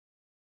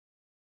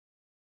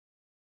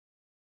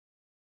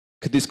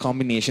could these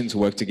combinations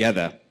work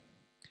together?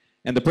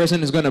 And the person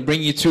who's going to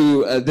bring you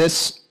to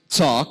this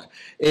talk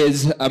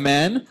is a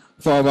man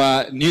from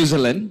New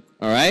Zealand,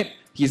 all right?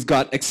 He's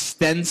got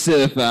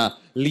extensive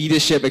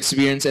leadership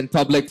experience in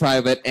public,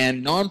 private,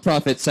 and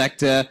non-profit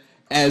sector.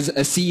 As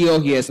a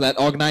CEO, he has led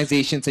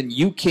organizations in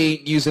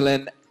UK, New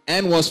Zealand,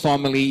 and was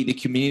formerly the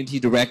community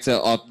director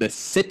of the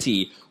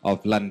City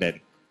of London.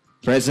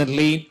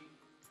 Presently,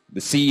 the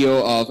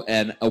CEO of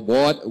an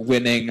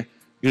award-winning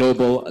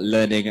global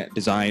learning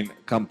design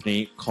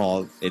company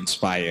called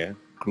Inspire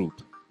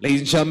Group.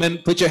 Ladies and gentlemen,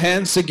 put your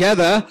hands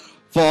together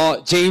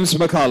for James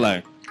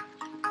McCulloch.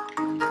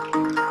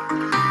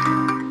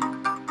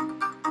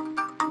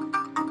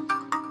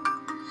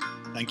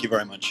 Thank you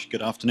very much.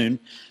 Good afternoon.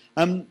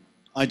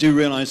 I do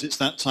realize it's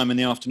that time in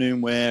the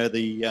afternoon where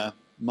the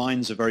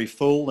minds are very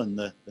full and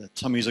the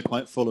tummies are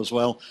quite full as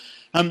well.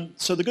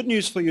 So the good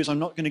news for you is I'm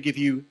not going to give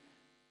you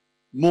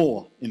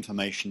more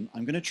information.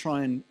 I'm going to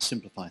try and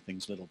simplify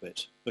things a little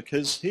bit,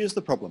 because here's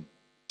the problem.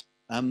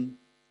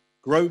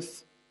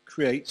 Growth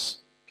creates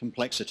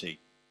complexity.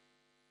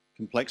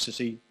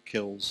 Complexity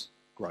kills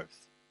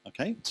growth.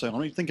 Okay, so I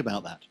want you to think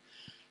about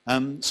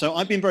that. So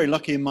I've been very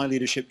lucky in my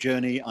leadership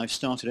journey. I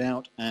started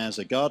out as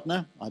a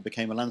gardener. I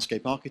became a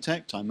landscape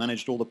architect. I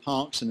managed all the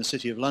parks in the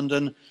City of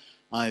London.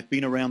 I've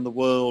been around the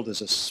world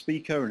as a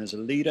speaker and as a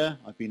leader.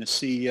 I've been a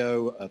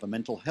CEO of a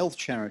mental health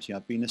charity.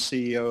 I've been a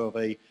CEO of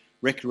a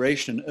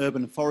recreation and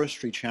urban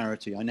forestry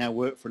charity. I now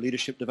work for a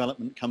leadership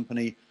development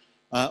company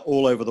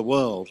all over the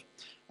world.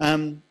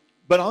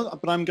 But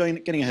I'm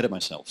getting ahead of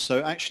myself.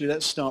 So actually,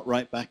 let's start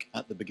right back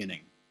at the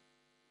beginning.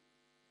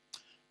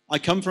 I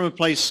come from a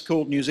place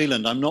called New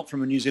Zealand. I'm not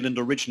from New Zealand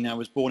originally. I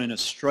was born in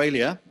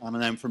Australia,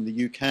 and I'm from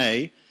the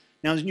UK.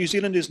 Now, New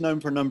Zealand is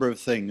known for a number of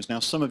things. Now,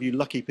 some of you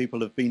lucky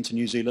people have been to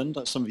New Zealand.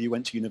 Some of you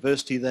went to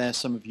university there.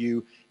 Some of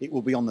you, it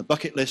will be on the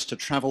bucket list to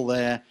travel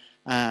there.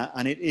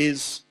 And it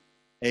is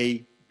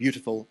a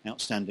beautiful,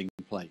 outstanding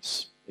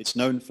place. It's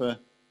known for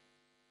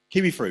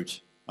kiwi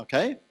fruit,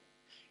 okay?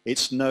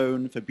 It's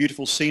known for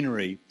beautiful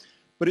scenery,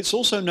 but it's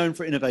also known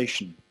for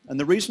innovation. And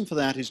the reason for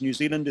that is New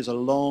Zealand is a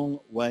long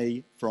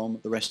way from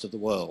the rest of the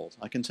world.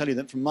 I can tell you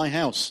that from my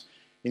house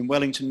in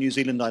Wellington, New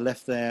Zealand, I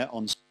left there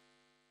on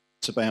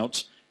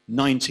about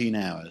 19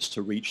 hours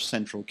to reach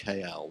central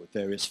KL with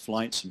various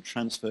flights and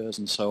transfers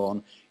and so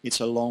on.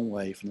 It's a long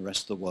way from the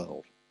rest of the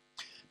world.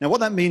 Now, what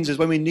that means is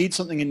when we need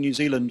something in New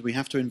Zealand, we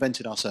have to invent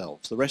it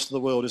ourselves. The rest of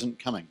the world isn't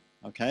coming,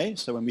 okay?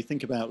 So when we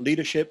think about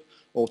leadership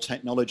or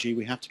technology,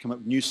 we have to come up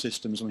with new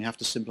systems and we have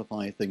to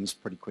simplify things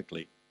pretty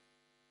quickly.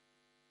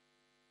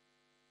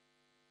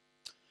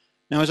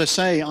 Now, as I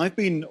say, I've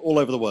been all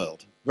over the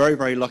world. Very,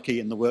 very lucky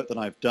in the work that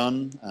I've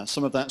done.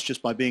 Some of that's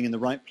just by being in the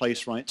right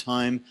place, right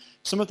time.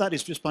 Some of that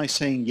is just by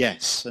saying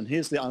yes. And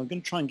I'm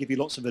going to try and give you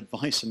lots of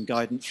advice and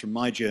guidance from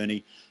my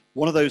journey.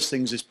 One of those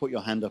things is put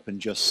your hand up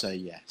and just say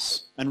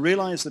yes. And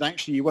realize that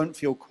actually you won't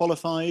feel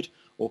qualified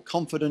or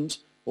confident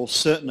or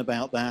certain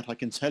about that. I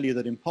can tell you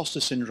that imposter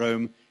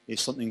syndrome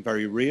is something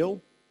very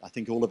real. I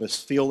think all of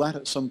us feel that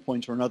at some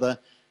point or another.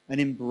 And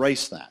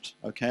embrace that,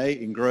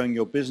 okay, in growing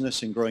your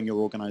business, in growing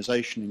your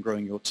organization, in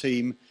growing your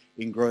team,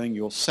 in growing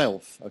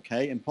yourself,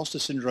 okay? Imposter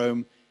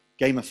syndrome,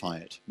 gamify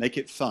it. Make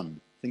it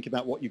fun. Think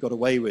about what you got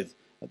away with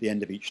at the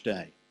end of each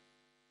day.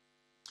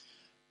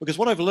 Because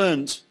what I've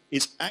learned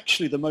is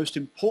actually the most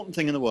important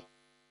thing in the world.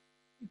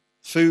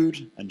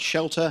 Food and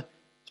shelter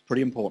is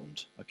pretty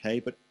important,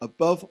 okay? But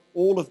above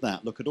all of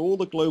that, look at all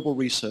the global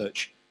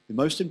research. The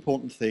most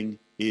important thing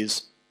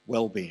is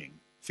well-being,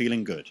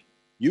 feeling good.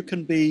 You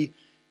can be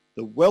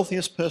the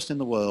wealthiest person in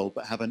the world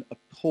but have a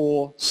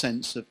poor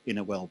sense of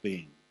inner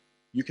well-being.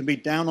 You can be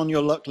down on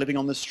your luck living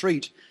on the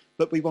street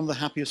but be one of the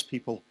happiest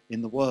people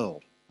in the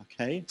world,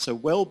 okay? So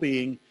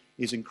well-being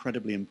is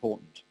incredibly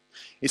important.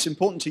 It's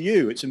important to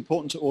you, it's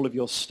important to all of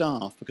your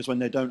staff, because when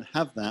they don't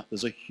have that,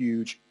 there's a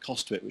huge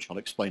cost to it, which I'll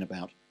explain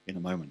about in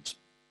a moment.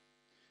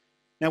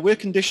 Now, we're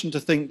conditioned to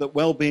think that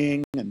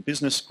well-being and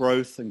business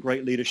growth and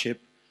great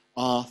leadership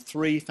are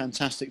three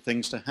fantastic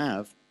things to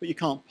have, but you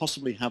can't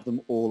possibly have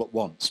them all at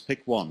once.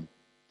 Pick one.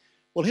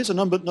 Well, here's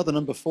another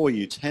number for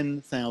you,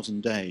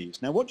 10,000 days.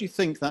 Now, what do you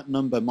think that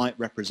number might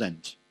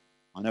represent?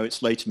 I know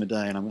it's late in the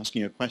day and I'm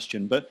asking you a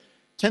question, but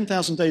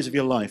 10,000 days of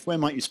your life, where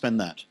might you spend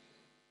that?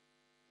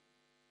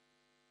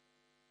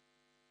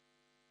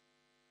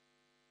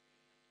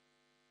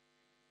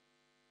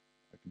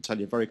 I can tell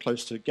you're very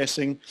close to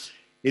guessing.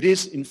 It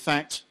is, in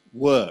fact,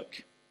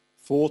 work.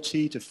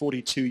 40 to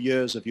 42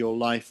 years of your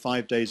life,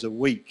 5 days a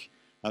week.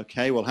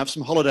 Okay, we'll have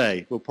some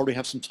holiday. We'll probably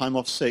have some time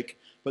off sick,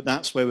 but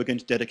that's where we're going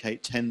to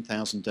dedicate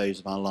 10,000 days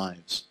of our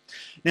lives.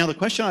 Now, the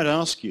question I'd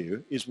ask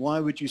you is,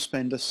 why would you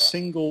spend a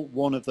single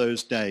one of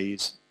those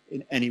days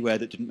in anywhere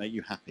that didn't make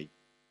you happy?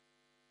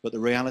 But the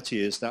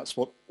reality is that's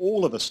what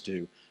all of us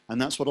do,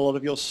 and that's what a lot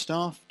of your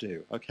staff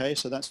do. Okay,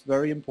 so that's a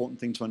very important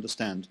thing to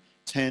understand.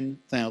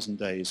 10,000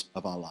 days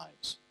of our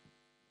lives.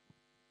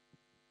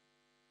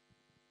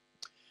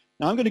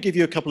 Now, I'm going to give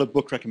you a couple of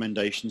book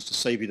recommendations to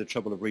save you the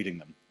trouble of reading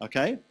them,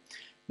 okay?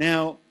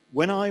 Now,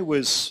 when I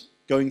was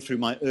going through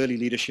my early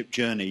leadership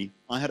journey,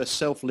 I had a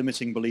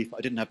self-limiting belief I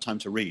didn't have time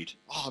to read.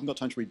 Oh, I've got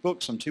time to read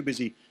books. I'm too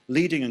busy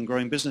leading and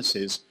growing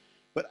businesses.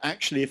 But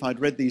actually, if I'd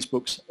read these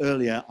books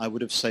earlier, I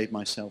would have saved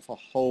myself a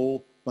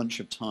whole bunch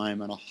of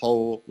time and a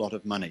whole lot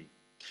of money.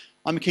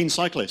 I'm a keen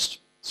cyclist,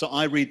 so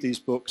I read these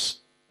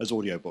books as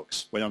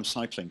audiobooks when I'm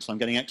cycling, so I'm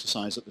getting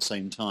exercise at the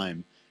same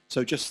time.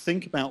 So just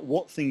think about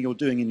what thing you're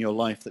doing in your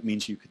life that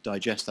means you could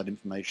digest that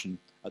information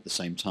at the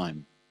same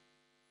time.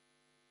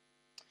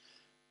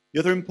 The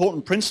other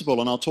important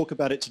principle, and I'll talk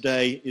about it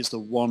today, is the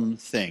one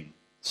thing.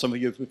 Some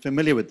of you are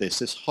familiar with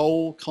this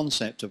whole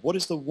concept of what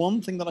is the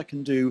one thing that I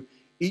can do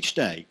each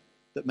day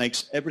that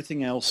makes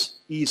everything else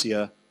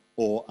easier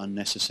or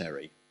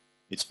unnecessary.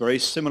 It's very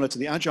similar to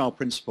the Agile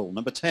principle.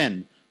 Number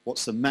 10,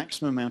 what's the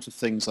maximum amount of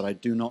things that I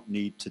do not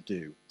need to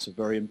do? It's a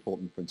very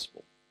important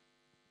principle.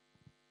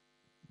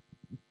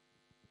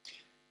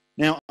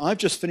 Now, I've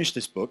just finished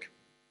this book,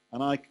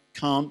 and I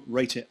can't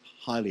rate it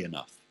highly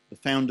enough. The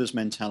Founder's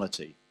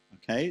Mentality.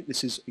 Okay?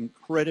 This is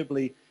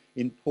incredibly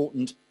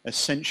important,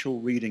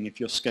 essential reading if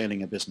you're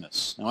scaling a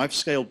business. Now, I've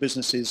scaled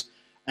businesses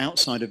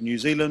outside of New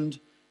Zealand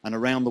and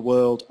around the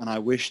world, and I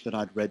wish that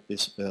I'd read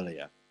this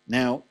earlier.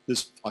 Now,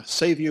 I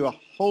save you a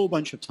whole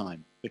bunch of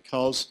time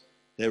because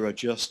there are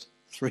just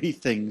 3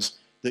 things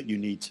that you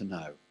need to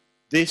know.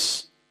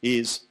 This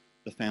is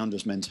the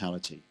Founder's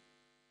Mentality.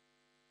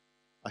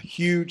 A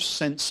huge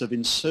sense of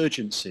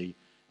insurgency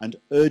and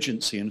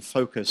urgency and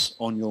focus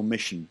on your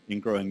mission in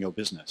growing your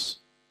business.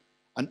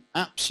 An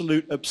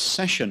absolute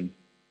obsession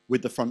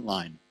with the front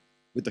line,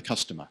 with the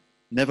customer,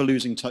 never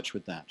losing touch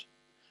with that.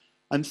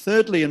 And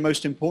thirdly, and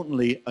most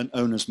importantly, an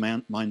owner's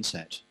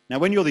mindset. Now,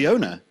 when you're the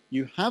owner,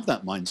 you have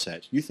that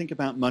mindset. You think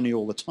about money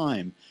all the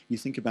time. You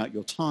think about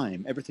your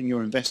time. Everything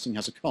you're investing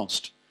has a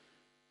cost.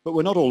 But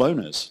we're not all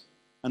owners,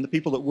 and the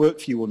people that work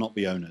for you will not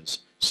be owners.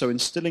 So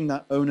instilling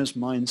that owner's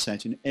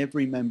mindset in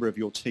every member of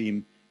your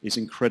team is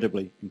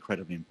incredibly,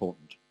 incredibly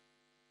important.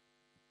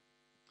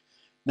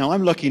 Now,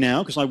 I'm lucky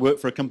now because I work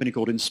for a company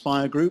called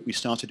Inspire Group. We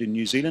started in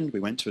New Zealand. We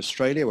went to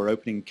Australia. We're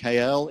opening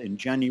KL in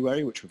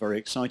January, which we're very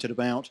excited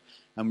about,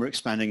 and we're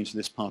expanding into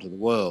this part of the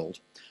world.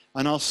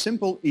 And our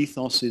simple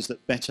ethos is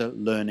that better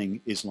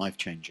learning is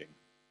life-changing.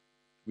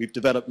 We've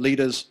developed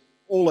leaders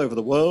all over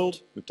the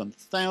world. We've done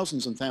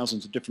thousands and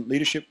thousands of different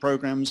leadership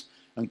programs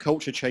and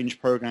culture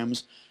change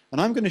programs, and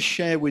I'm going to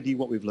share with you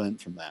what we've learned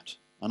from that.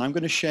 And I'm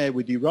going to share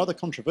with you, rather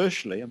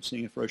controversially, I'm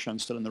seeing if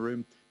Roshan's still in the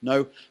room,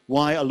 no,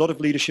 why a lot of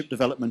leadership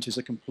development is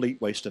a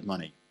complete waste of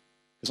money.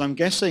 Because I'm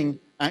guessing,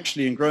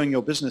 actually, in growing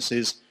your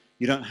businesses,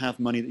 you don't have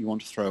money that you want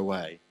to throw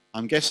away.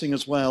 I'm guessing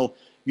as well,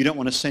 you don't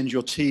want to send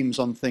your teams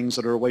on things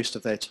that are a waste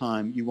of their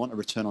time. You want a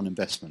return on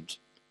investment.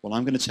 Well,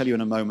 I'm going to tell you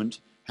in a moment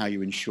how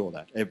you ensure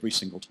that every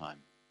single time.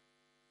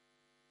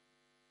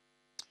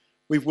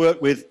 We've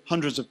worked with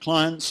hundreds of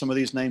clients. Some of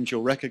these names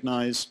you'll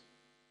recognize.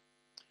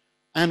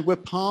 And we're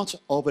part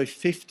of a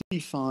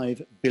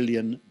 $55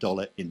 billion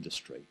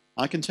industry.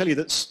 I can tell you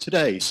that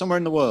today, somewhere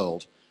in the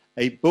world,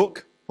 a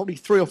book, probably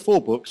 3 or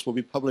 4 books, will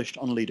be published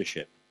on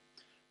leadership.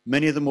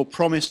 Many of them will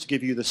promise to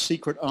give you the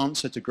secret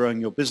answer to growing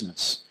your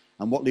business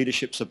and what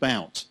leadership's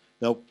about.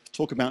 They'll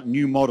talk about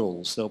new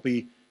models. There'll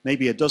be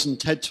maybe a dozen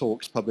TED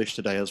Talks published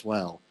today as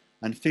well.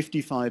 And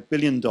 $55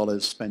 billion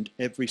spent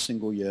every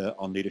single year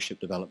on leadership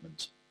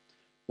development.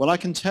 Well, I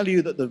can tell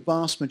you that the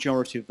vast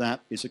majority of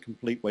that is a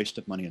complete waste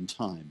of money and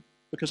time.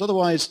 Because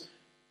otherwise,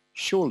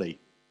 surely,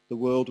 the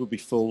world would be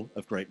full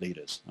of great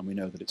leaders, and we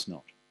know that it's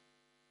not.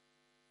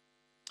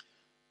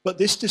 But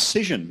this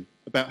decision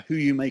about who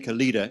you make a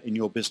leader in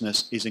your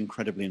business is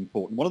incredibly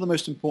important. One of the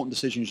most important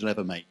decisions you'll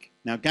ever make.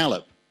 Now,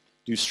 Gallup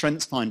do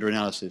StrengthsFinder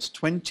analysis,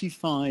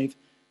 25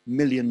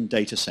 million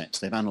data sets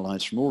they've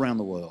analyzed from all around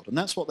the world, and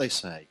that's what they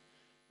say.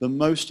 The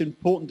most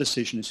important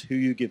decision is who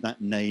you give that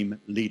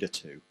name leader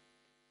to.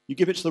 You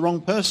give it to the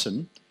wrong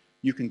person,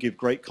 you can give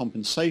great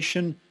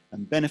compensation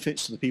and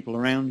benefits to the people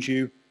around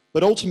you.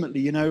 But ultimately,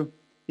 you know,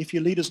 if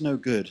your leader's no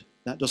good,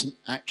 that doesn't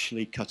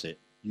actually cut it.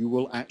 You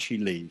will actually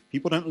leave.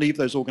 People don't leave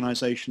those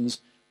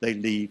organizations, they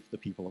leave the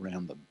people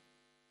around them.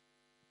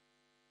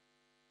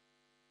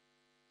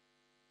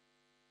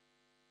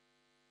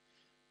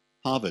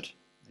 Harvard,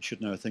 I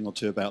should know a thing or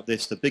two about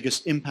this. The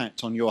biggest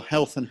impact on your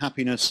health and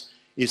happiness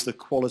is the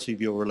quality of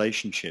your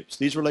relationships.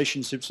 These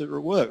relationships that are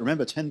at work,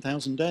 remember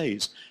 10,000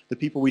 days, the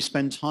people we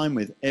spend time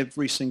with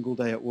every single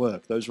day at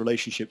work, those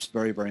relationships are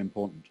very, very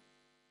important.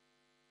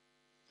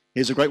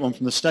 Here's a great one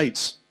from the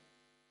States.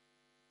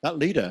 That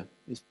leader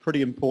is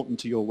pretty important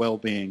to your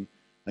well-being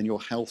and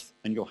your health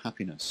and your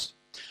happiness.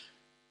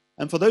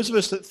 And for those of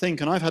us that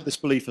think, and I've had this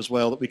belief as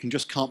well, that we can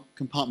just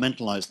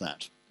compartmentalize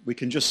that. We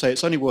can just say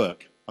it's only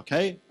work,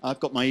 okay? I've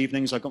got my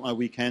evenings, I've got my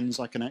weekends,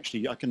 I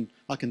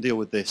can deal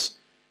with this.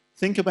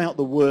 Think about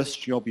the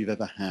worst job you've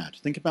ever had.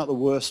 Think about the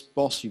worst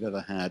boss you've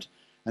ever had.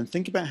 And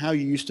think about how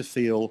you used to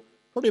feel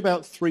probably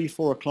about 3,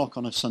 4 o'clock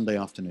on a Sunday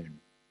afternoon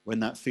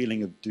when that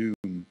feeling of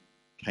doom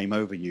came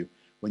over you,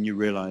 when you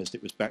realized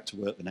it was back to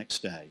work the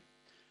next day.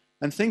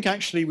 And think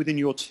actually within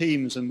your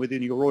teams and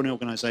within your own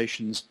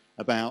organizations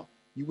about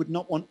you would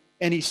not want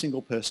any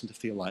single person to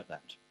feel like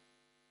that.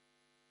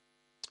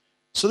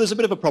 So there's a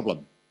bit of a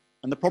problem,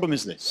 and the problem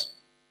is this.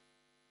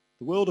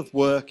 The world of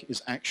work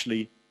is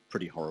actually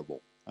pretty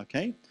horrible,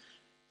 okay?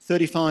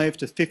 35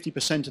 to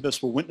 50% of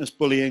us will witness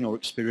bullying or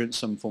experience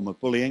some form of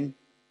bullying.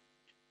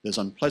 There's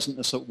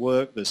unpleasantness at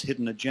work, there's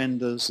hidden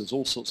agendas, there's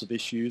all sorts of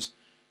issues.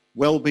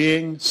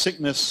 Well-being,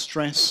 sickness,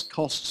 stress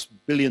costs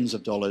billions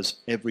of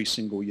dollars every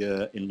single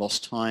year in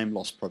lost time,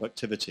 lost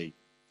productivity.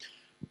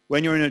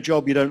 When you're in a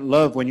job you don't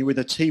love, when you're with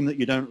a team that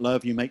you don't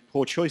love, you make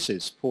poor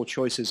choices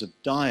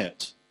of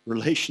diet,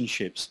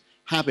 relationships,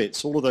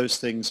 habits, all of those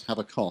things have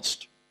a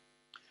cost.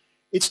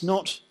 It's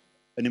not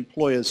an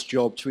employer's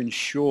job to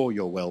ensure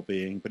your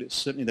well-being, but it's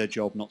certainly their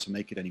job not to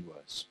make it any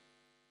worse.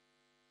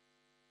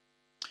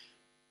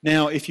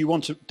 Now, if you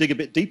want to dig a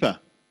bit deeper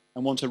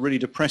and want a really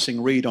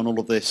depressing read on all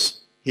of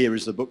this, here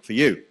is the book for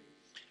you.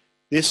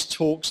 This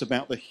talks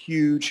about the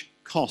huge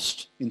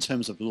cost in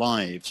terms of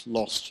lives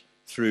lost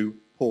through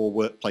poor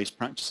workplace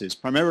practices,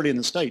 primarily in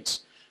the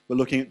States. We're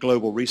looking at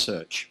global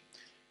research.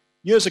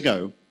 Years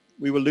ago,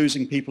 we were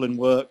losing people in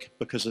work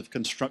because of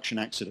construction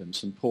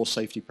accidents and poor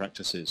safety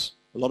practices.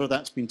 A lot of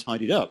that's been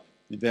tidied up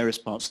in various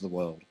parts of the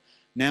world.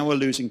 Now we're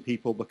losing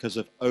people because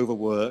of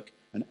overwork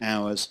and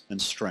hours and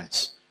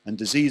stress and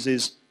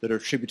diseases that are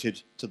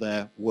attributed to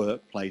their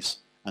workplace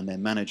and their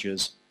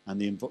managers and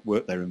the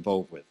work they're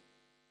involved with.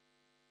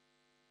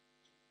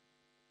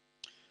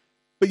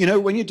 But you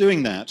know, when you're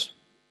doing that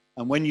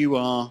and when you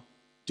are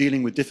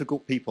dealing with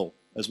difficult people,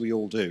 as we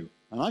all do,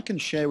 and I can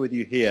share with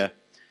you here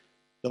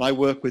that I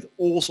work with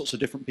all sorts of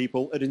different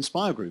people at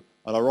Inspire Group,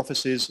 at our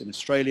offices in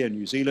Australia,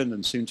 New Zealand,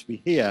 and soon to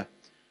be here.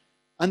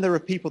 And there are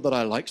people that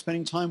I like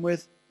spending time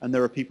with, and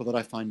there are people that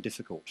I find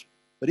difficult.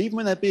 But even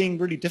when they're being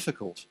really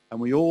difficult,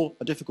 and we all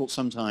are difficult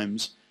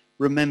sometimes,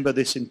 remember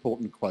this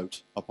important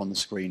quote up on the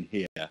screen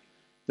here,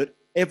 that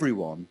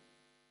everyone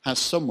has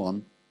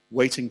someone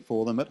waiting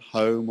for them at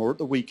home or at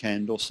the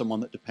weekend, or someone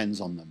that depends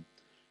on them.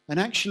 And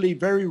actually,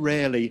 very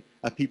rarely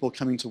are people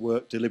coming to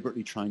work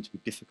deliberately trying to be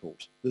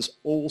difficult. There's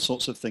all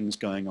sorts of things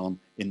going on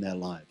in their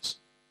lives.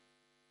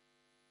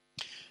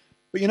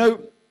 But you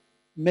know,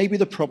 maybe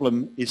the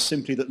problem is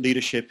simply that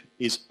leadership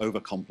is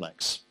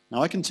over-complex.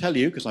 Now I can tell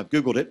you, because I've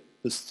Googled it,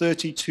 there's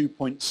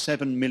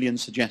 32.7 million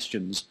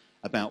suggestions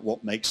about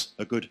what makes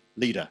a good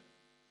leader.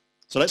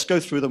 So let's go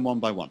through them one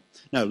by one.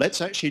 Now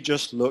let's actually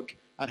just look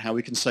at how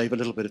we can save a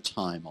little bit of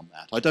time on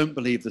that. I don't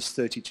believe there's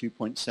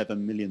 32.7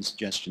 million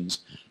suggestions,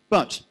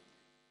 but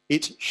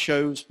it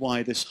shows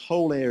why this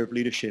whole area of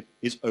leadership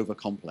is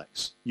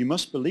over-complex. You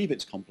must believe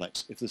it's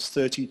complex if there's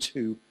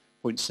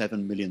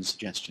 32.7 million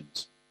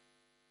suggestions.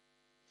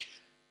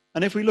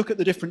 And if we look at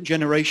the different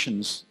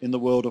generations in the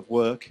world of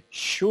work,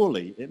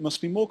 surely it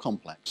must be more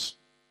complex.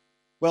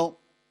 Well,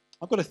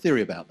 I've got a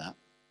theory about that.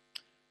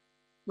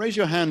 Raise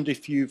your hand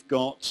if you've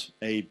got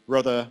a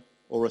brother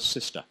or a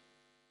sister.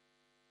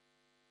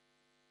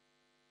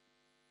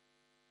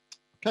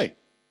 Okay.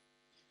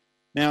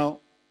 Now,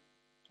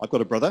 I've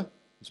got a brother.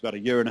 He's about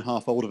 1.5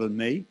 years older than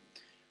me.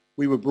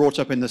 We were brought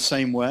up in the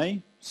same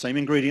way, same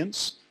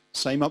ingredients,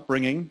 same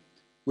upbringing.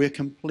 We're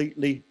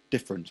completely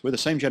different. We're the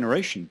same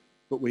generation,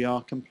 but we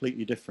are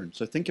completely different.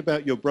 So think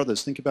about your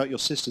brothers, think about your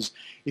sisters.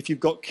 If you've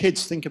got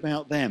kids, think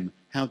about them,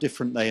 how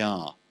different they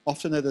are.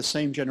 Often they're the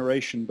same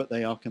generation, but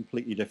they are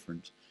completely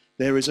different.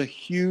 There is a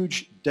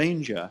huge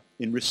danger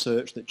in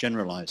research that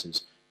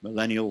generalizes.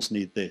 Millennials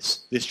need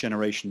this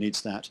generation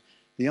needs that.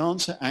 The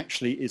answer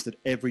actually is that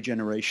every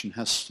generation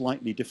has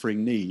slightly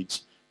differing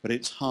needs, but at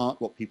its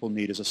heart what people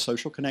need is a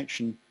social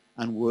connection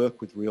and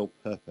work with real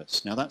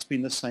purpose. Now that's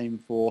been the same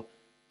for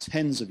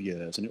tens of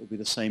years, and it will be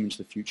the same into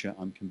the future,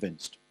 I'm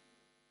convinced.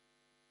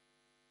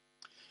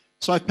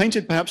 So I've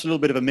painted perhaps a little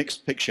bit of a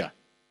mixed picture.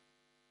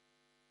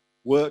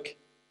 Work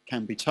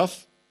can be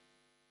tough.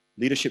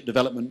 Leadership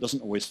development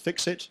doesn't always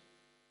fix it.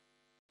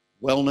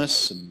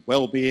 Wellness and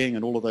well-being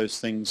and all of those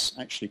things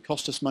actually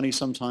cost us money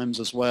sometimes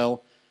as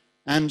well.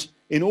 And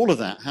in all of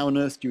that, how on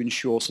earth do you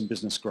ensure some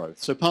business growth?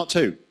 So part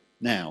 2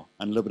 now,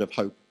 and a little bit of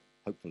hope,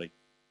 hopefully.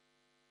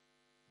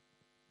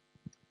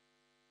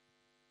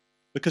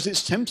 Because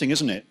it's tempting,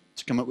 isn't it,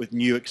 to come up with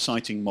new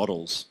exciting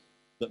models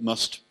that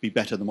must be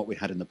better than what we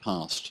had in the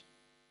past.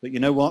 But you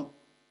know what?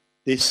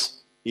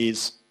 This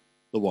is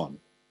the one,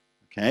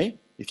 okay?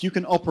 If you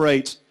can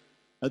operate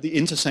at the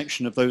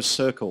intersection of those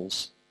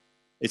circles,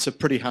 it's a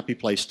pretty happy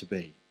place to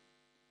be.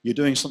 You're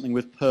doing something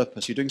with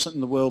purpose. You're doing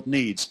something the world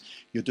needs.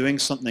 You're doing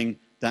something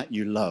that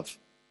you love.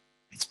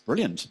 It's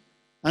brilliant.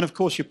 And of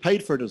course, you're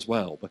paid for it as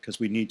well, because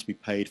we need to be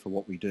paid for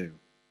what we do.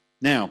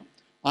 Now,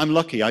 I'm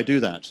lucky I do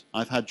that.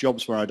 I've had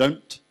jobs where I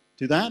don't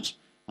do that,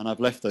 and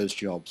I've left those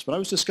jobs. But I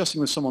was discussing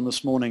with someone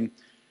this morning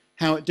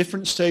how at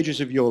different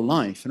stages of your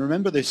life, and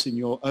remember this in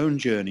your own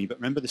journey, but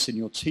remember this in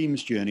your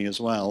team's journey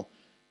as well,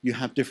 you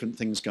have different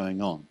things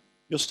going on.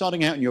 You're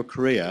starting out in your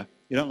career,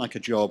 you don't like a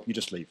job, you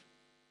just leave.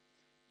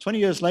 20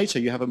 years later,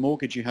 you have a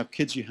mortgage, you have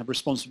kids, you have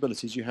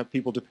responsibilities, you have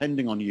people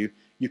depending on you.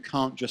 You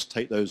can't just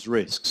take those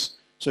risks.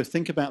 So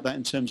think about that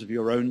in terms of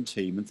your own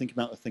team and think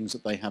about the things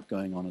that they have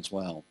going on as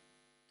well.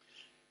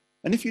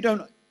 And if you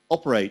don't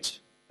operate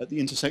at the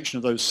intersection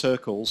of those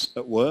circles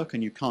at work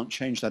and you can't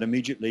change that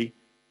immediately,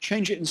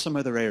 change it in some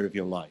other area of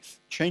your life.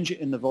 Change it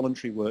in the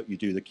voluntary work you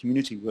do, the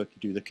community work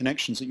you do, the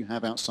connections that you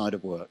have outside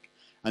of work,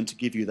 and to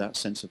give you that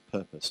sense of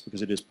purpose,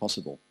 because it is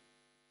possible.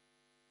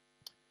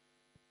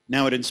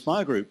 Now at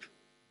Inspire Group,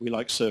 we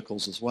like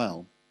circles as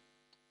well.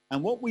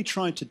 And what we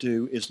tried to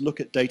do is look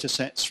at data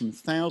sets from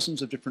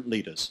thousands of different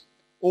leaders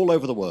all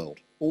over the world,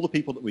 all the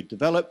people that we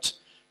developed,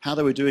 how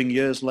they were doing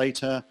years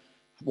later,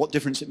 what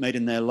difference it made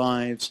in their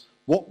lives,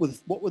 what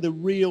were the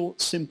real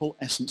simple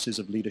essences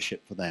of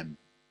leadership for them.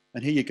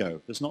 And here you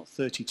go. There's not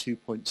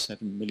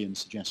 32.7 million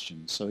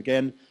suggestions. So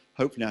again,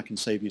 hopefully I can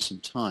save you some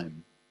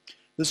time.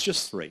 There's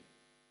just 3.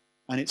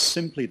 And it's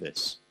simply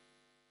this.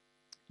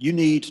 You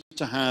need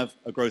to have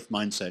a growth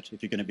mindset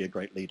if you're going to be a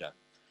great leader.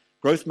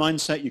 Growth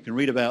mindset, you can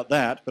read about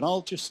that, but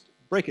I'll just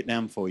break it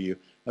down for you.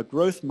 A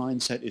growth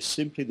mindset is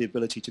simply the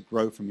ability to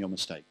grow from your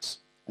mistakes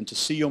and to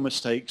see your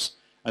mistakes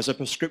as a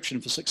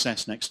prescription for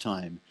success next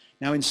time.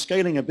 Now, in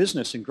scaling a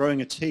business and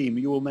growing a team,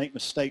 you will make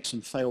mistakes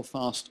and fail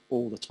fast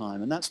all the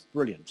time, and that's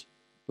brilliant,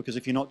 because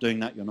if you're not doing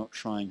that, you're not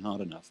trying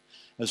hard enough.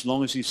 As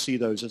long as you see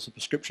those as a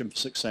prescription for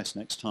success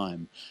next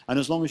time, and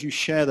as long as you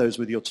share those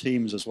with your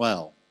teams as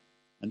well,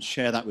 and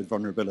share that with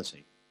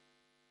vulnerability.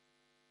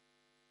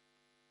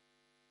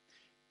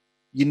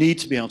 You need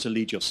to be able to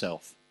lead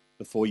yourself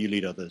before you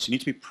lead others. You need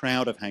to be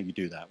proud of how you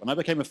do that. When I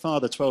became a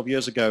father 12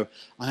 years ago,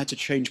 I had to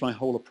change my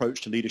whole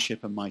approach to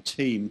leadership and my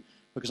team,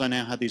 because I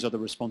now had these other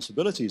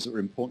responsibilities that were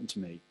important to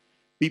me.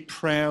 Be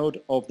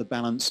proud of the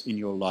balance in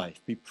your life.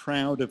 Be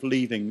proud of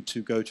leaving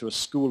to go to a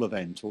school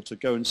event or to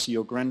go and see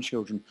your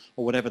grandchildren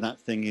or whatever that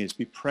thing is.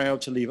 Be proud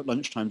to leave at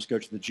lunchtime to go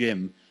to the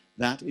gym.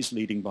 That is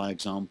leading by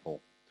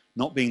example,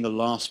 not being the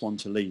last one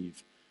to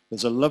leave.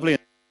 There's a lovely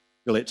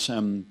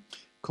article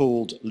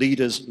called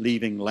Leaders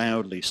Leaving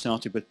Loudly.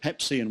 Started with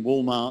Pepsi and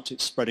Walmart.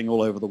 It's spreading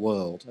all over the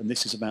world. And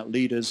this is about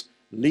leaders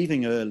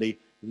leaving early,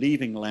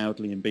 leaving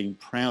loudly, and being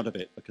proud of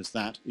it, because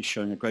that is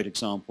showing a great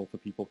example for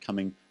people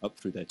coming up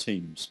through their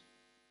teams.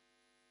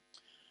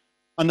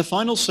 And the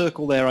final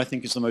circle there, I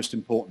think, is the most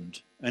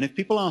important. And if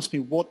people ask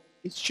me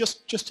it's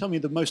just tell me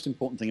the most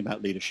important thing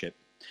about leadership.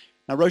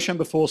 Now, Roshan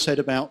before said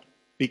about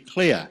be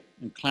clear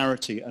and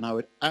clarity, and I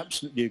would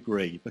absolutely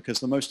agree, because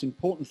the most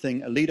important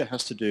thing a leader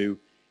has to do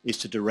is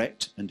to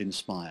direct and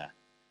inspire.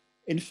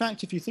 In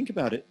fact, if you think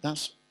about it,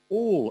 that's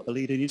all a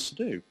leader needs to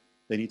do.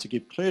 They need to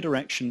give clear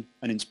direction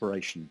and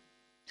inspiration.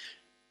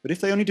 But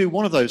if they only do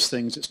one of those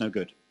things, it's no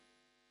good.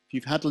 If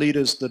you've had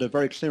leaders that are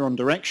very clear on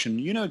direction,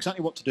 you know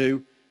exactly what to do,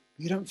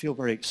 but you don't feel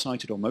very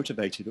excited or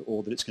motivated,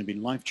 or that it's going to be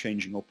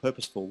life-changing or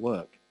purposeful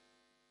work.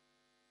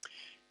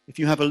 If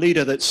you have a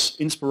leader that's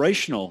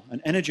inspirational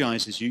and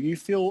energizes you, you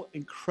feel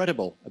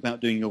incredible about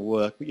doing your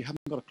work, but you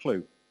haven't got a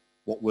clue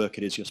what work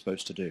it is you're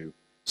supposed to do.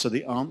 So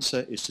the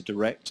answer is to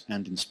direct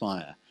and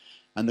inspire.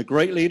 And the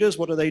great leaders,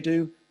 what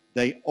do?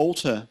 They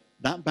alter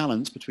that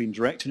balance between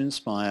direct and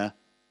inspire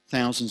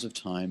thousands of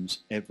times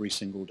every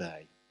single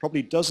day.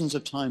 Probably dozens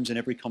of times in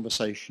every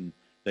conversation.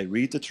 They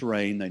read the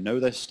terrain, they know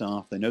their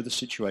staff, they know the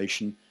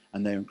situation,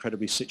 and they're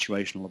incredibly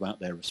situational about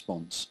their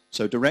response.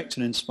 So direct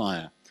and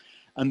inspire.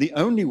 And the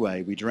only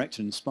way we direct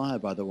and inspire,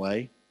 by the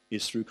way,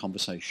 is through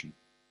conversation.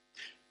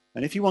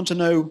 And if you want to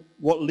know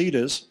what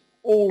leaders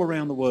all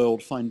around the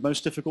world find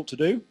most difficult to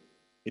do,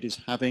 it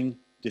is having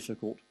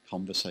difficult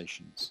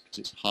conversations, because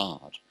it's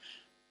hard.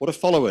 What do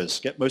followers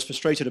get most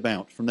frustrated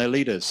about from their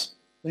leaders?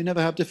 They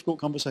never have difficult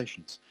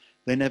conversations.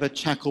 They never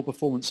tackle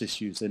performance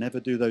issues. They never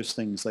do those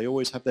things. They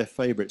always have their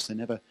favorites. They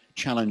never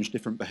challenge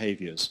different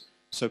behaviors.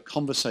 So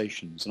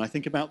conversations. And I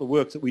think about the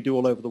work that we do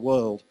all over the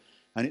world,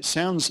 and it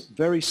sounds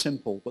very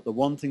simple, but the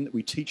one thing that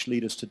we teach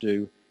leaders to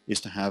do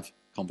is to have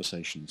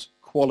conversations,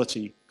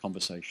 quality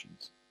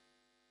conversations.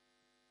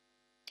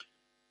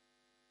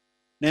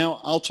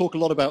 Now, I'll talk a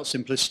lot about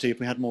simplicity if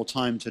we had more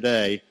time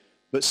today,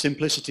 but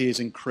simplicity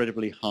is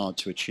incredibly hard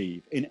to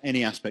achieve in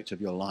any aspect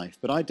of your life.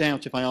 But I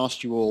doubt if I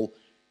asked you all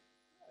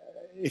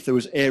if there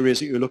was areas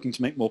that you were looking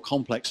to make more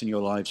complex in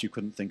your lives, you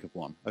couldn't think of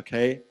one,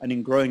 okay? And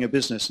in growing a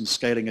business and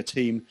scaling a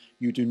team,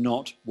 you do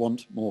not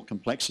want more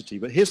complexity.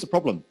 But here's the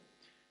problem.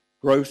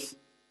 Growth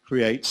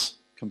creates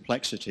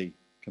complexity.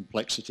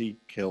 Complexity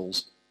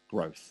kills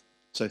growth.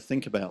 So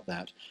think about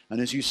that. And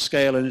as you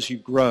scale and as you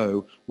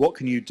grow, what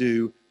can you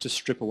do to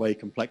strip away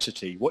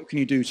complexity? What can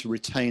you do to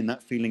retain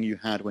that feeling you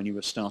had when you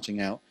were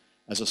starting out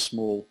as a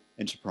small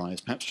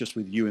enterprise, perhaps just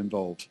with you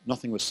involved?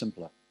 Nothing was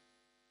simpler.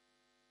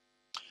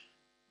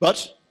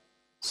 But,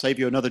 save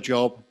you another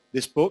job,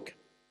 this book,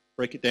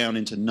 break it down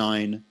into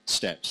 9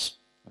 steps,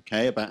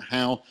 okay, about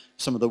how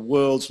some of the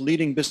world's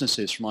leading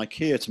businesses, from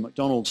IKEA to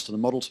McDonald's to the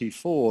Model T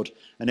Ford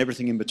and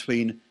everything in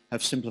between,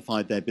 have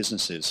simplified their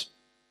businesses.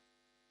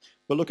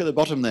 But look at the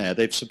bottom there.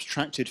 They've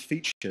subtracted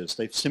features.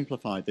 They've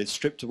simplified. They've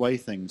stripped away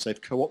things.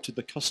 They've co-opted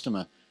the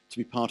customer to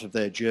be part of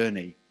their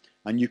journey.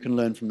 And you can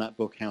learn from that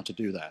book how to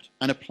do that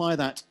and apply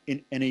that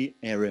in any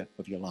area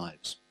of your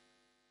lives.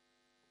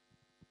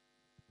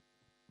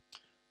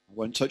 I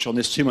won't touch on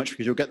this too much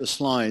because you'll get the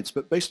slides,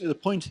 but basically the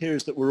point here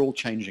is that we're all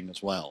changing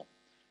as well.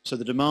 So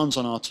the demands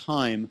on our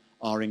time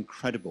are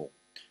incredible.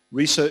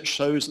 Research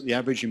shows that the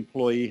average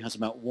employee has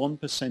about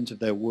 1% of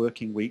their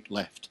working week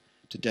left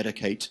to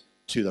dedicate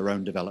to their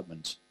own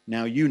development.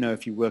 Now you know,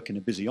 if you work in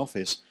a busy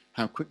office,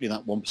 how quickly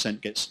that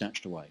 1% gets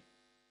snatched away.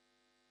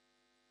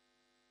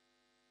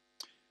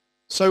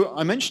 So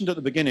I mentioned at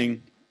the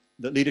beginning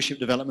that leadership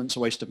development's a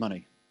waste of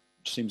money,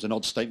 which seems an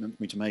odd statement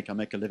for me to make. I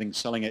make a living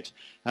selling it.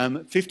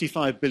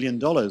 $55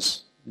 billion,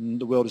 and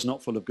the world is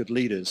not full of good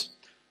leaders.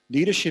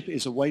 Leadership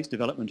is a waste,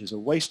 development is a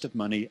waste of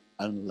money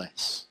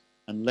unless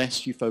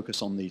you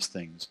focus on these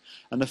things.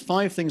 And the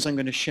 5 things I'm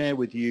going to share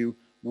with you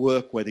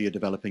work whether you're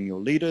developing your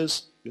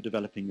leaders, you're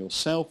developing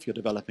yourself, you're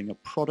developing a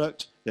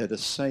product. They're the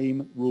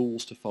same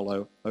rules to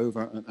follow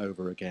over and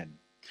over again.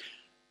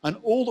 And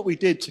all that we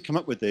did to come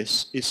up with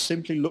this is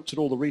simply looked at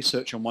all the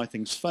research on why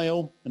things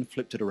fail and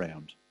flipped it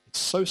around. It's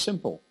so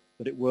simple,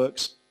 but it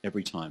works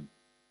every time.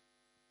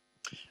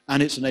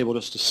 And it's enabled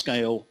us to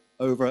scale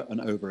over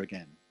and over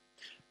again.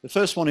 The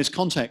first one is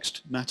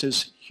context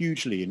matters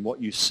hugely in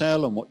what you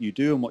sell and what you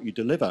do and what you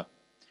deliver.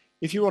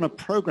 If you're on a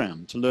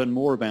program to learn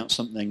more about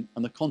something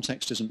and the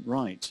context isn't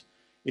right,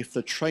 if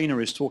the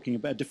trainer is talking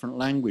about a different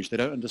language, they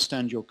don't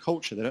understand your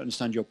culture, they don't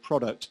understand your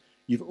product,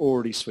 you've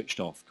already switched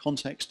off.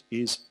 Context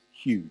is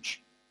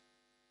huge.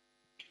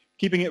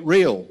 Keeping it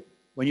real,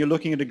 when you're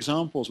looking at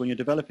examples, when you're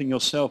developing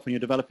yourself, when you're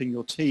developing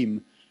your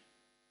team,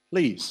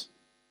 please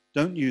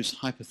don't use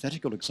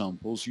hypothetical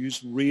examples,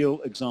 use real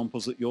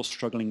examples that you're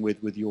struggling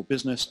with your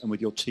business and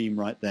with your team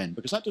right then,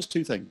 because that does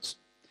 2 things.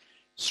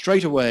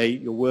 Straight away,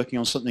 you're working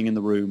on something in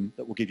the room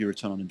that will give you a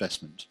return on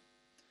investment.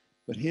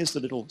 But here's the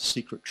little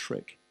secret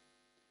trick.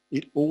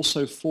 It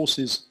also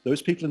forces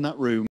those people in that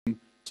room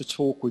to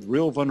talk with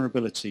real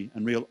vulnerability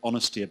and real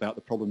honesty about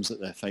the problems that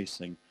they're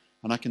facing.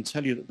 And I can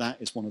tell you that that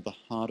is one of the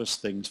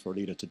hardest things for a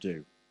leader to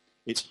do.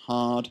 It's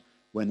hard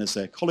when there's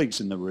their colleagues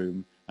in the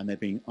room and they're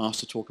being asked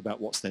to talk about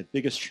what's their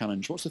biggest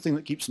challenge, what's the thing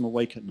that keeps them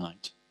awake at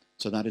night.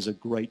 So that is a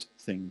great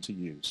thing to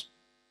use.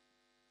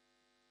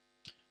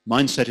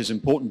 Mindset is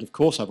important, of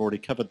course, I've already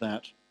covered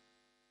that.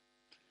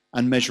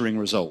 And measuring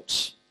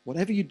results.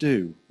 Whatever you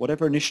do,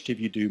 whatever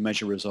initiative you do,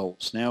 measure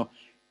results. Now,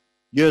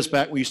 years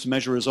back we used to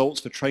measure results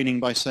for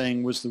training by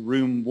saying, was the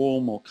room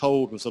warm or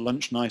cold, was the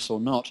lunch nice or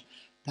not?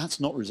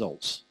 That's not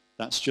results.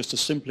 That's just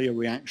simply a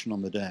reaction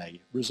on the day.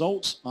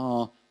 Results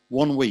are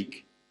 1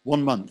 week,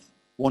 1 month,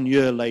 1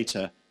 year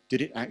later.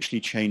 Did it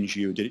actually change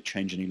you? Did it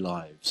change any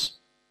lives?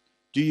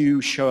 Do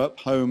you show up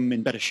home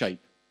in better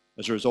shape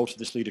as a result of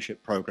this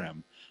leadership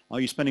program? Are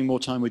you spending more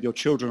time with your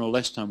children or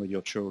less time with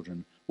your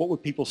children? What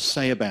would people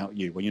say about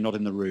you when you're not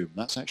in the room?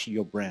 That's actually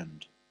your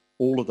brand.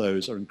 All of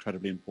those are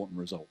incredibly important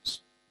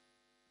results.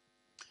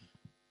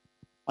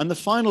 And the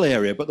final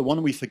area, but the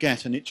one we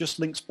forget, and it just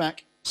links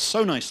back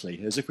so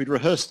nicely, as if we'd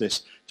rehearsed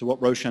this, to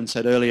what Roshan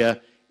said earlier,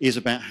 is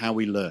about how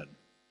we learn.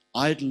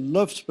 I'd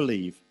love to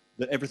believe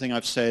that everything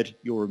I've said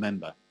you'll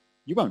remember.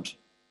 You won't.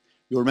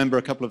 You'll remember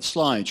a couple of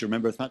slides. You'll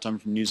remember the fact I'm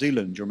from New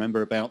Zealand. You'll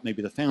remember about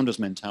maybe the founder's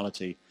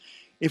mentality.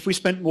 If we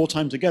spent more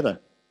time together,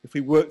 if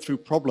we worked through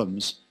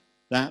problems,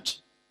 that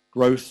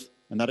growth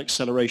and that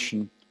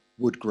acceleration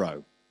would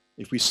grow.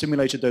 If we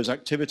simulated those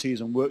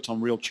activities and worked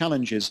on real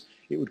challenges,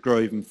 it would grow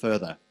even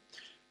further.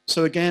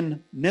 So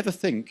again, never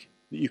think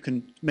that you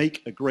can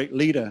make a great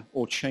leader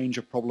or change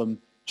a problem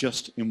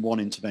just in one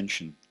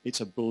intervention.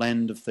 It's a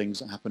blend of things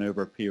that happen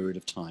over a period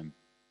of time.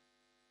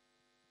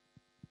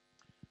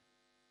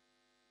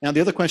 Now,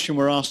 the other question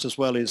we're asked as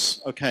well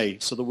is, okay,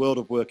 so the world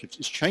of work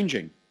is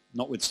changing,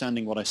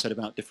 notwithstanding what I said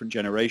about different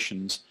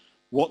generations.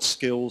 What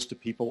skills do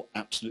people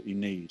absolutely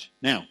need?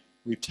 Now,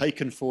 we've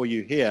taken for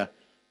you here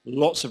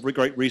lots of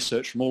great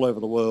research from all over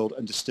the world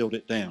and distilled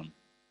it down.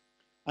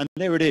 And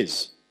there it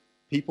is.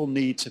 People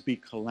need to be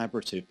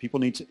collaborative.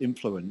 People need to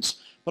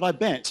influence. But I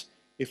bet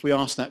if we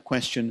asked that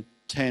question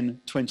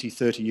 10, 20,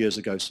 30 years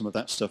ago, some of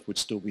that stuff would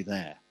still be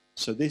there.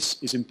 So this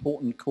is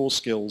important core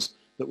skills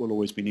that will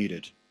always be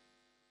needed.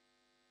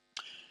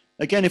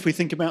 Again, if we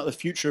think about the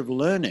future of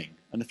learning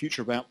and the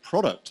future about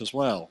product as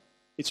well,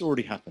 it's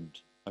already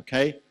happened,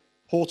 okay?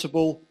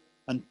 Portable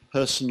and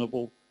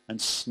personable and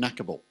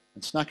snackable.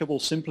 And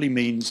snackable simply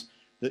means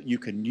that you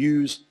can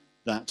use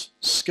that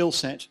skill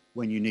set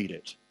when you need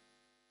it.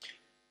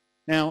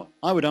 Now,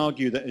 I would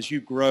argue that as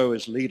you grow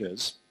as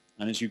leaders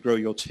and as you grow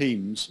your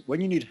teams, when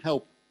you need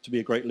help to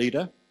be a great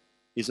leader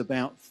is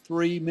about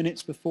 3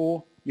 minutes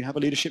before you have a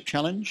leadership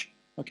challenge,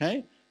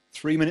 okay?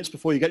 3 minutes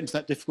before you get into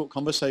that difficult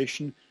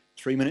conversation,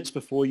 3 minutes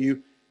before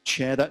you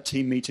chair that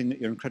team meeting that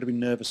you're incredibly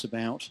nervous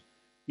about.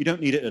 You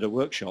don't need it at a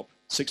workshop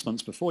 6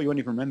 months before. You won't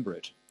even remember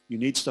it. You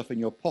need stuff in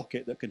your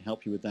pocket that can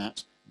help you with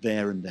that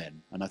there and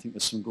then. And I think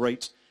there's some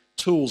great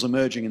tools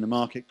emerging in the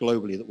market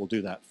globally that will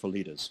do that for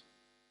leaders.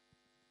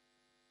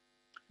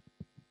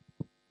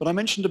 But I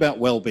mentioned about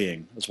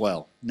well-being as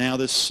well. Now,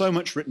 there's so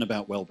much written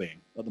about well-being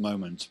at the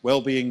moment.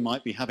 Well-being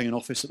might be having an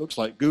office that looks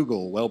like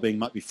Google. Well-being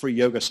might be free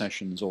yoga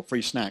sessions or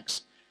free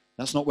snacks.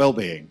 That's not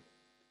well-being.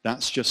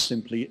 That's just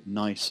simply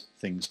nice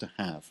things to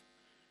have.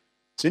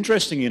 It's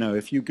interesting, you know,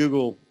 if you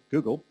Google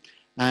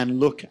and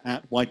look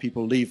at why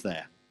people leave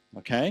there,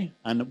 okay,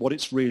 and what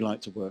it's really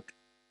like to work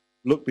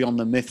look beyond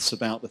the myths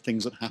about the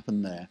things that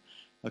happen there.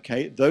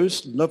 Okay,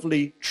 those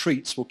lovely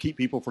treats will keep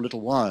people for a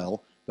little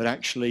while, but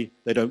actually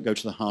they don't go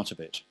to the heart of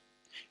it.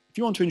 If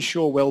you want to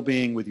ensure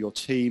well-being with your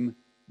team,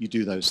 you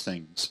do those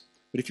things.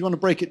 But if you want to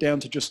break it down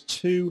to just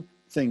 2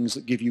 things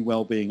that give you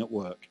well-being at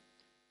work,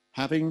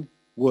 having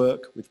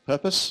work with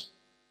purpose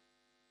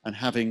and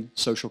having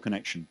social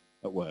connection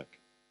at work.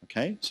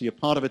 Okay, so you're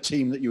part of a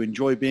team that you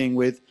enjoy being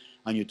with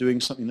and you're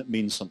doing something that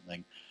means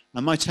something.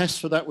 And my test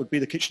for that would be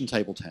the kitchen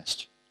table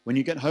test. When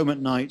you get home at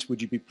night,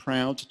 would you be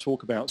proud to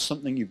talk about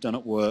something you've done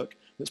at work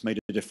that's made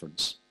a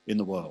difference in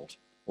the world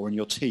or in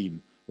your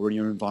team or in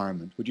your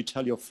environment? Would you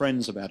tell your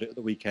friends about it at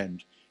the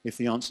weekend? If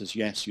the answer is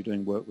yes, you're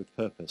doing work with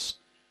purpose.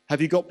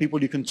 Have you got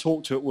people you can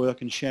talk to at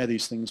work and share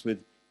these things with?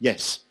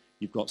 Yes,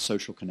 you've got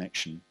social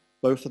connection.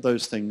 Both of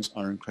those things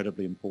are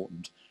incredibly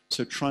important.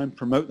 So try and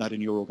promote that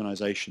in your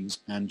organizations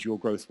and your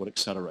growth will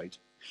accelerate.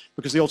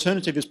 Because the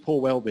alternative is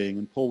poor well-being,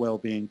 and poor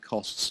well-being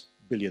costs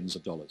billions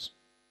of dollars.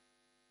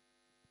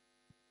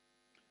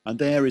 And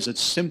there is a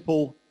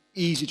simple,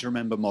 easy to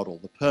remember model,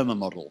 the PERMA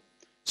model.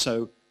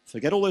 So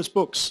forget all those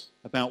books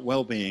about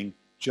well-being,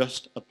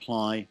 just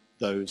apply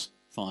those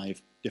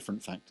 5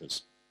 different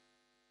factors.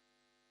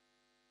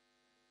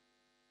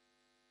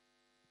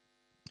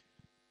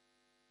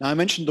 Now I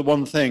mentioned the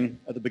one thing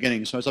at the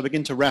beginning, so as I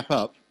begin to wrap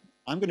up,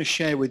 I'm going to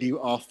share with you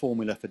our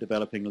formula for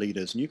developing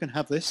leaders. And you can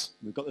have this,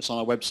 we've got this on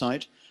our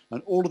website,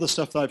 and all of the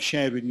stuff that I've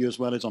shared with you as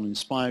well is on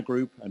Inspire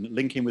Group, and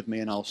link in with me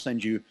and I'll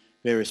send you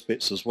various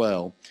bits as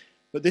well.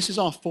 But this is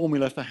our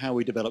formula for how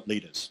we develop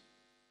leaders.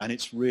 And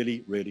it's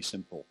really, really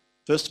simple.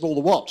 First of all,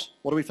 the what.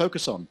 What do we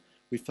focus on?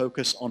 We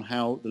focus on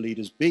how the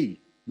leaders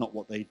be, not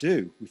what they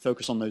do. We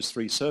focus on those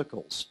 3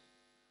 circles.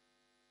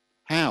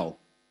 How?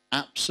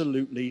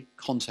 Absolutely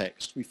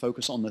context. We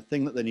focus on the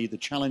thing that they need the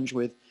challenge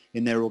with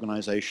in their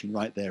organization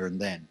right there and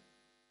then.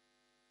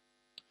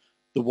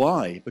 The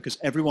why, because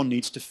everyone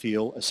needs to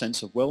feel a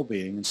sense of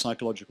well-being and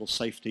psychological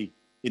safety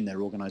in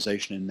their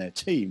organization, in their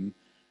team.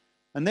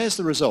 And there's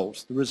the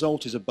result. The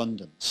result is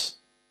abundance.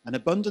 And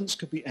abundance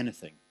could be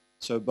anything.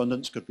 So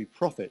abundance could be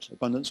profit,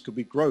 abundance could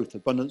be growth,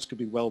 abundance could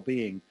be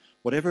well-being,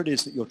 whatever it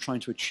is that you're trying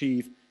to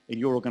achieve in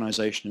your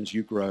organization as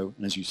you grow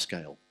and as you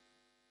scale.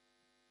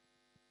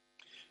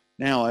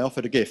 Now, I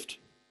offered a gift,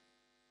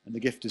 and the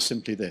gift is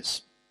simply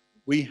this.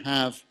 We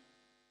have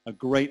a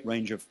great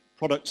range of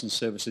products and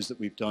services that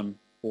we've done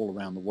all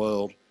around the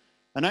world,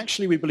 and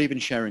actually we believe in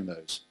sharing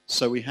those.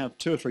 So we have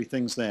 2 or 3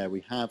 things there.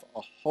 We have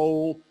a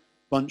whole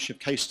bunch of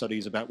case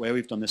studies about where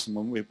we've done this and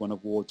when we've won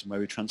awards and where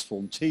we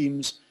transformed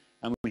teams,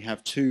 and we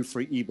have 2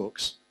 free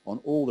ebooks on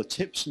all the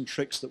tips and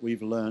tricks that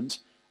we've learned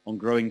on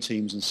growing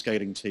teams and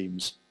scaling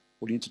teams.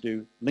 All you need to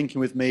do, link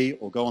in with me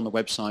or go on the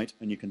website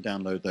and you can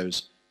download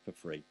those for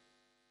free.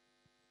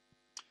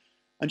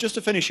 And just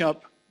to finish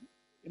up,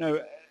 you know,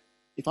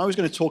 if I was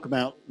going to talk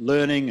about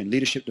learning and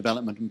leadership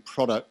development and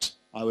product,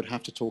 I would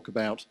have to talk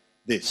about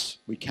this.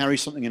 We carry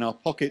something in our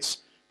pockets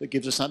that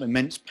gives us that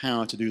immense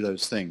power to do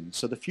those things.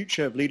 So the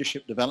future of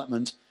leadership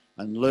development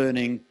and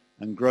learning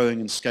and growing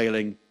and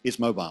scaling is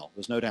mobile.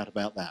 There's no doubt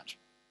about that.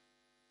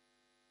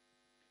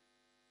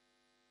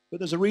 But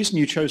there's a reason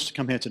you chose to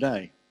come here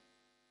today.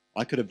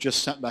 I could have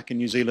just sat back in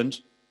New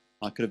Zealand.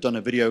 I could have done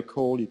a video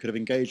call. You could have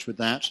engaged with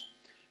that.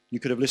 You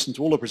could have listened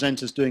to all the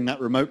presenters doing that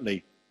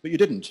remotely, but you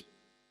didn't.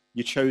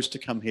 You chose to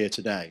come here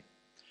today.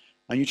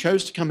 And you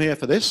chose to come here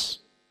for this,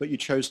 but you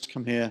chose to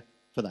come here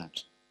for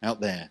that,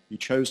 out there. You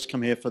chose to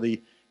come here for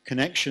the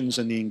connections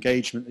and the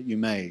engagement that you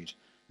made,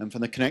 and for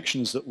the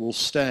connections that will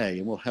stay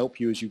and will help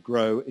you as you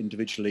grow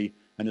individually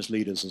and as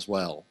leaders as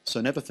well.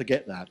 So never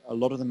forget that. A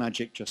lot of the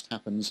magic just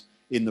happens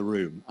in the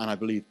room, and I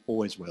believe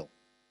always will.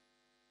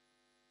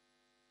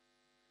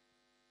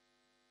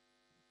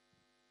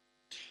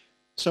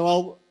 So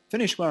I'll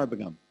finish where I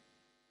began.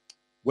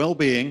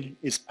 Well-being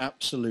is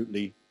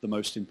absolutely the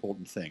most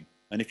important thing.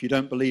 And if you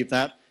don't believe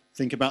that,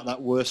 think about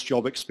that worst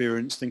job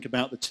experience, think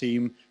about the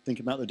team, think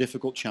about the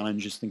difficult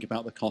challenges, think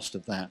about the cost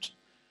of that.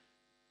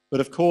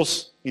 But of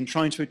course, in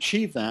trying to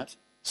achieve that,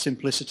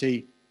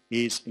 simplicity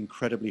is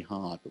incredibly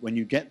hard. But when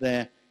you get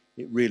there,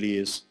 it really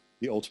is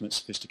the ultimate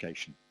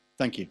sophistication.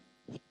 Thank you.